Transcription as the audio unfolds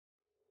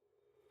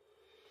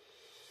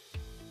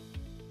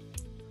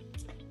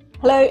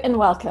Hello and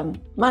welcome.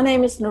 My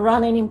name is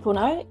Nurani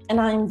Nimpuno and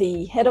I'm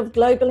the Head of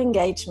Global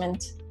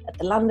Engagement at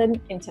the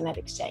London Internet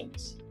Exchange,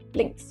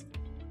 LINX.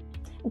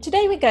 And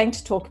today we're going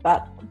to talk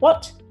about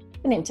what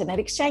an Internet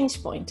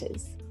Exchange Point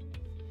is.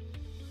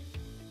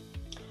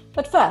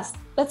 But first,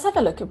 let's have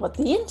a look at what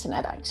the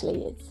Internet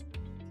actually is.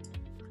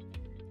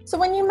 So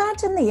when you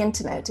imagine the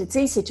Internet, it's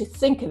easy to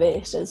think of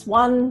it as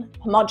one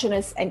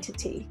homogeneous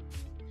entity.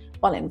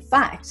 While in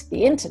fact,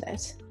 the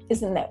Internet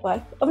is a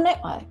network of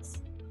networks.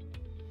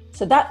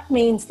 So that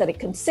means that it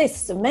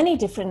consists of many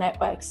different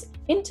networks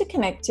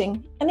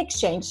interconnecting and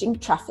exchanging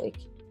traffic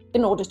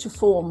in order to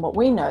form what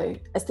we know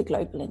as the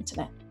global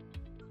Internet.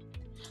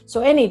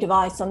 So any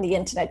device on the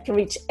Internet can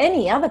reach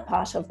any other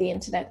part of the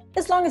Internet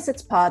as long as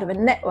it's part of a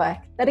network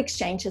that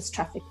exchanges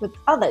traffic with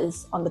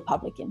others on the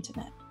public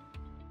Internet.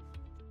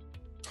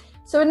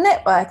 So a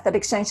network that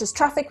exchanges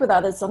traffic with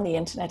others on the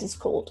Internet is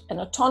called an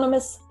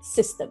autonomous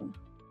system.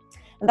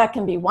 And that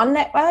can be one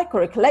network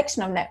or a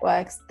collection of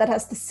networks that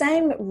has the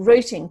same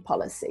routing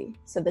policy,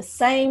 so the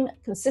same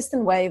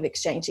consistent way of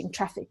exchanging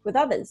traffic with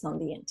others on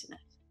the Internet.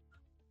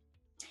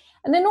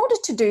 And in order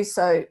to do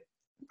so,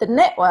 the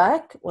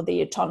network or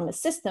the autonomous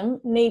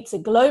system needs a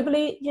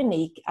globally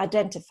unique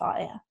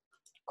identifier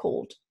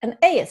called an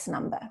AS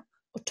number,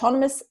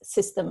 Autonomous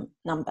System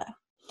Number.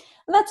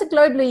 And that's a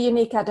globally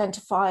unique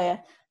identifier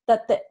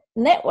that the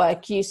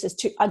network uses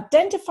to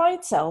identify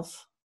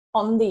itself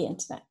on the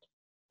Internet.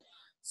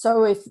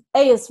 So if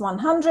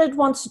AS100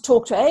 wants to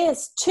talk to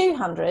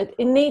AS200,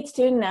 it needs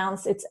to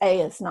announce its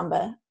AS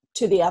number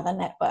to the other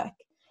network.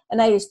 And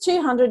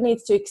AS200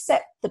 needs to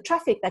accept the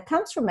traffic that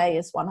comes from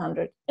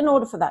AS100 in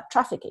order for that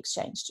traffic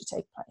exchange to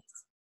take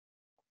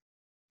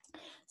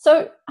place.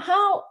 So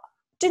how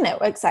do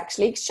networks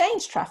actually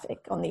exchange traffic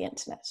on the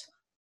Internet?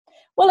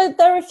 Well,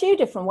 there are a few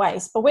different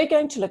ways, but we're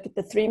going to look at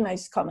the three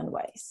most common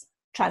ways: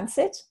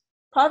 transit,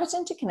 private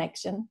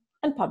interconnection,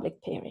 and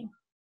public peering.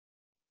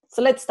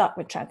 So let's start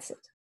with transit.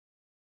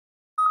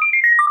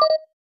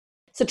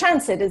 So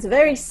transit is a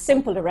very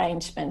simple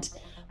arrangement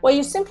where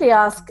you simply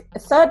ask a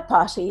third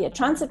party, a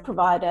transit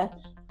provider,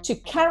 to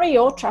carry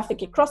your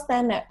traffic across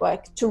their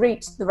network to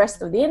reach the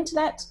rest of the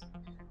Internet,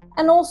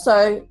 and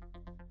also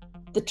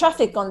the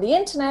traffic on the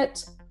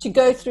Internet to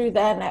go through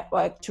their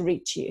network to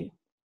reach you.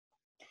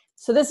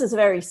 So this is a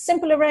very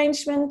simple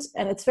arrangement,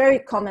 and it's very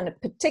common,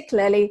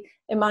 particularly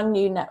among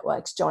new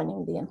networks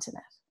joining the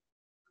Internet.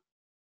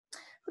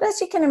 But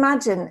as you can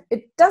imagine,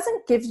 it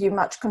doesn't give you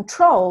much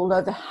control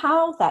over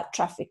how that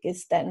traffic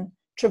is then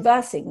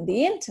traversing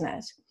the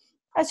Internet,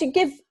 as you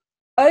give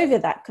over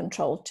that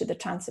control to the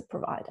transit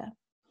provider.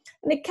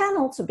 And it can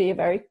also be a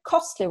very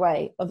costly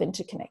way of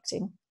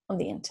interconnecting on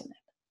the Internet.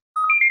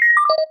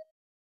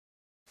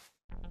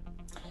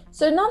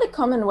 So another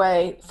common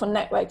way for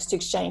networks to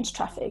exchange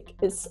traffic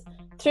is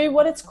through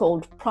what is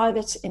called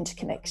private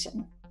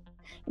interconnection.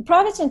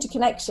 Private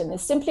interconnection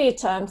is simply a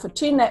term for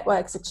two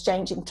networks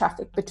exchanging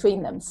traffic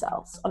between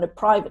themselves on a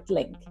private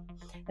link.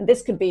 And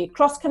this could be a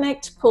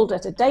cross-connect pulled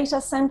at a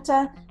data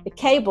center, a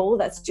cable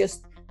that's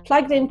just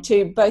plugged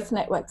into both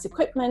networks'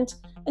 equipment,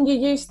 and you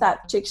use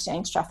that to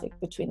exchange traffic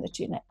between the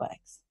two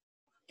networks.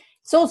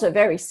 It's also a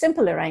very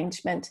simple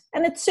arrangement,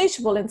 and it's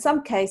suitable in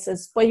some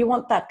cases where you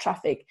want that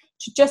traffic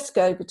to just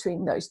go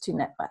between those two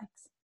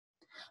networks.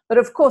 But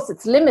of course,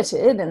 it's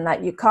limited in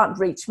that you can't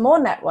reach more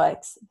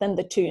networks than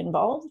the two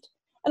involved.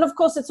 And of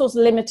course, it's also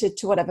limited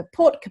to whatever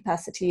port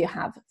capacity you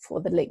have for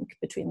the link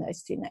between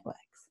those two networks.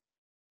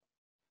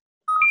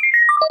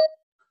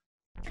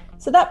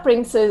 So that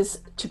brings us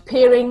to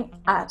peering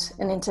at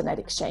an Internet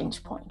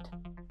exchange point.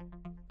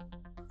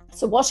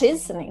 So what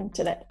is an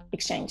Internet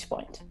exchange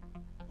point?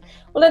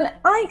 Well, an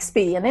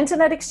IXP, an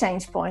Internet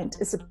exchange point,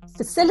 is a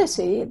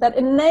facility that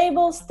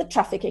enables the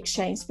traffic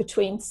exchange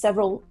between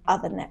several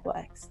other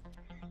networks.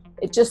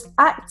 It just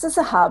acts as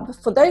a hub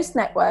for those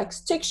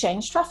networks to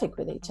exchange traffic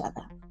with each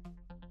other.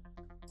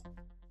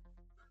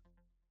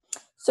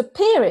 So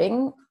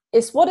peering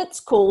is what it's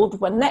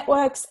called when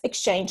networks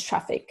exchange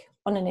traffic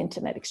on an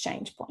Internet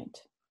exchange point.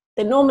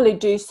 They normally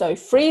do so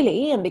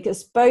freely, and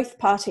because both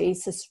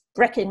parties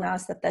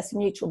recognize that there's a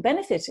mutual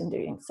benefit in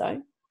doing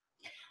so.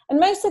 And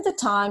most of the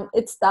time,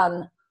 it's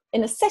done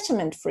in a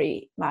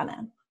settlement-free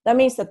manner. That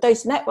means that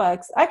those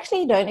networks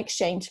actually don't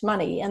exchange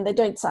money and they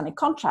don't sign a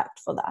contract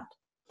for that.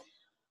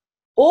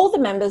 All the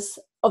members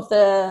of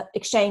the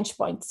exchange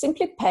point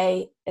simply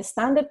pay a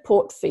standard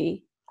port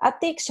fee at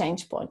the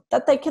exchange point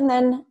that they can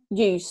then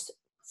use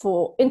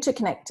for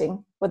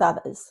interconnecting with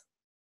others.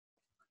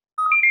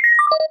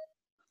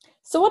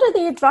 So what are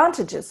the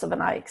advantages of an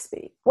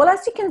IXP? Well,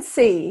 as you can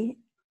see,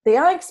 the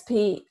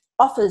IXP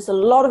offers a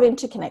lot of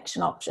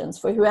interconnection options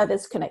for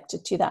whoever's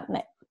connected to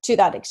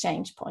that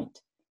exchange point.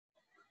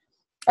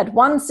 At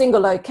one single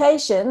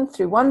location,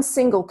 through one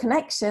single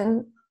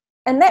connection,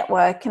 a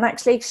network can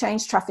actually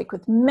exchange traffic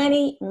with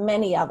many,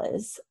 many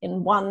others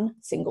in one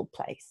single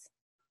place.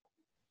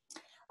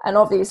 And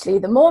obviously,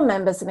 the more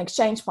members an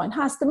exchange point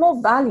has, the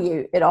more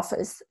value it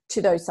offers to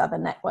those other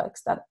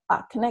networks that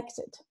are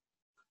connected.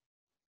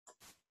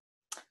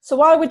 So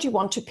why would you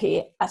want to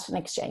peer at an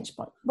exchange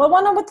point? Well,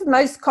 one of the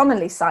most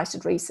commonly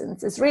cited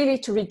reasons is really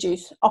to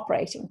reduce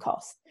operating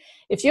costs.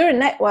 If you're a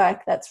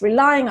network that's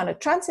relying on a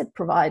transit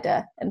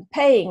provider and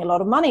paying a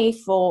lot of money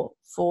for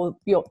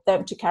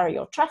them to carry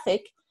your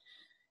traffic,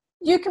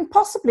 you can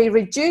possibly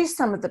reduce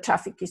some of the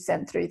traffic you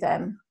send through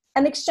them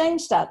and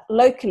exchange that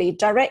locally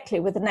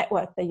directly with the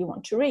network that you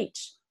want to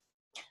reach.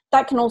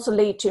 That can also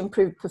lead to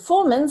improved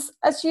performance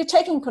as you're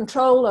taking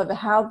control over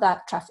how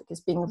that traffic is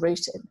being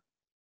routed.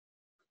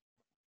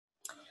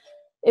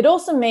 It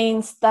also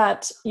means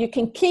that you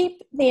can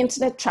keep the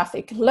internet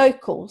traffic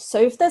local.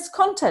 So if there's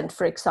content,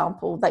 for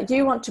example, that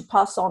you want to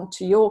pass on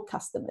to your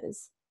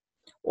customers,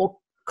 or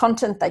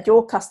content that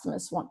your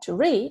customers want to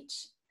reach,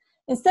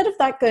 instead of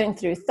that going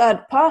through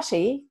third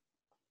party,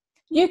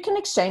 you can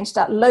exchange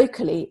that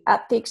locally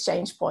at the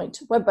exchange point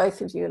where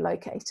both of you are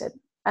located.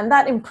 And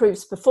that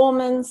improves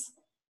performance,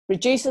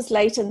 reduces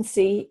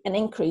latency, and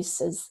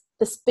increases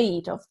the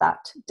speed of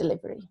that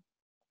delivery.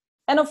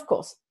 And of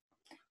course,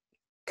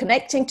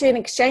 connecting to an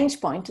exchange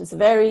point is a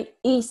very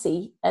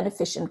easy and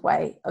efficient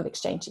way of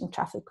exchanging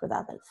traffic with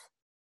others.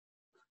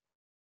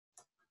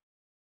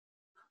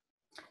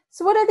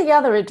 So what are the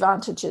other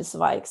advantages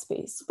of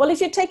IXPs? Well, if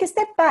you take a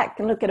step back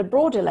and look at a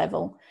broader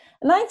level,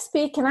 an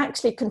IXP can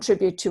actually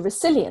contribute to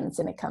resilience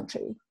in a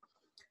country.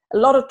 A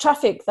lot of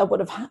traffic that would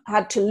have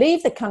had to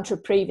leave the country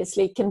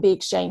previously can be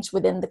exchanged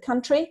within the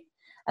country,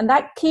 and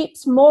that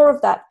keeps more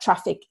of that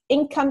traffic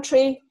in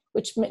country,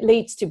 which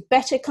leads to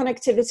better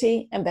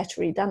connectivity and better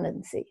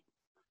redundancy.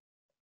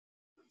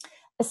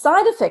 A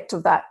side effect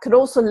of that could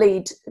also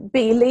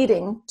be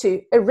leading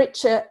to a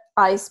richer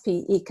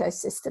ISP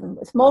ecosystem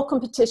with more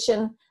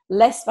competition,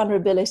 less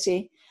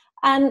vulnerability,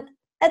 and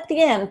at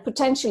the end,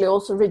 potentially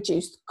also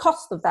reduced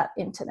cost of that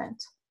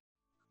internet.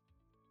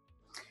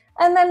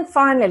 And then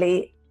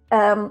finally,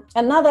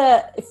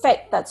 another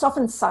effect that's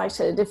often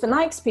cited, if an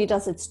IXP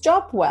does its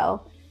job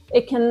well,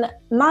 it can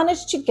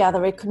manage to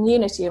gather a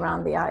community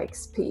around the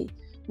IXP,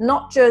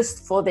 not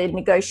just for the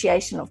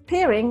negotiation of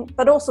peering,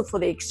 but also for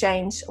the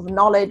exchange of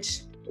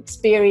knowledge,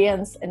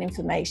 experience, and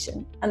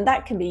information. And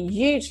that can be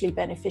hugely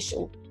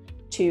beneficial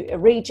to a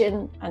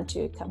region and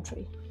to a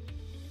country.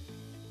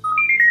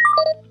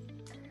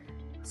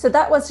 So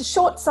that was a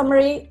short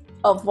summary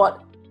of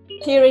what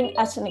peering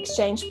at an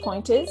exchange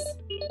point is.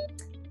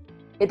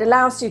 It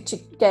allows you to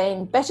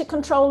gain better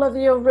control over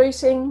your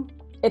routing.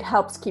 It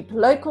helps keep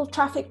local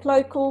traffic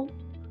local.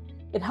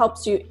 It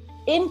helps you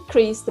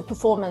increase the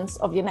performance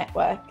of your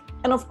network.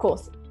 And of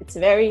course, it's a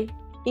very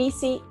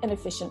easy and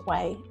efficient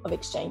way of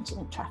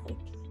exchanging traffic.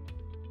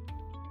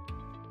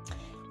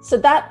 So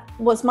that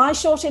was my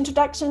short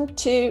introduction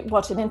to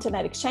what an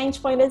internet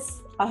exchange point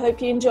is. I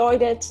hope you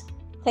enjoyed it.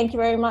 Thank you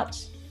very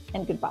much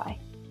and goodbye.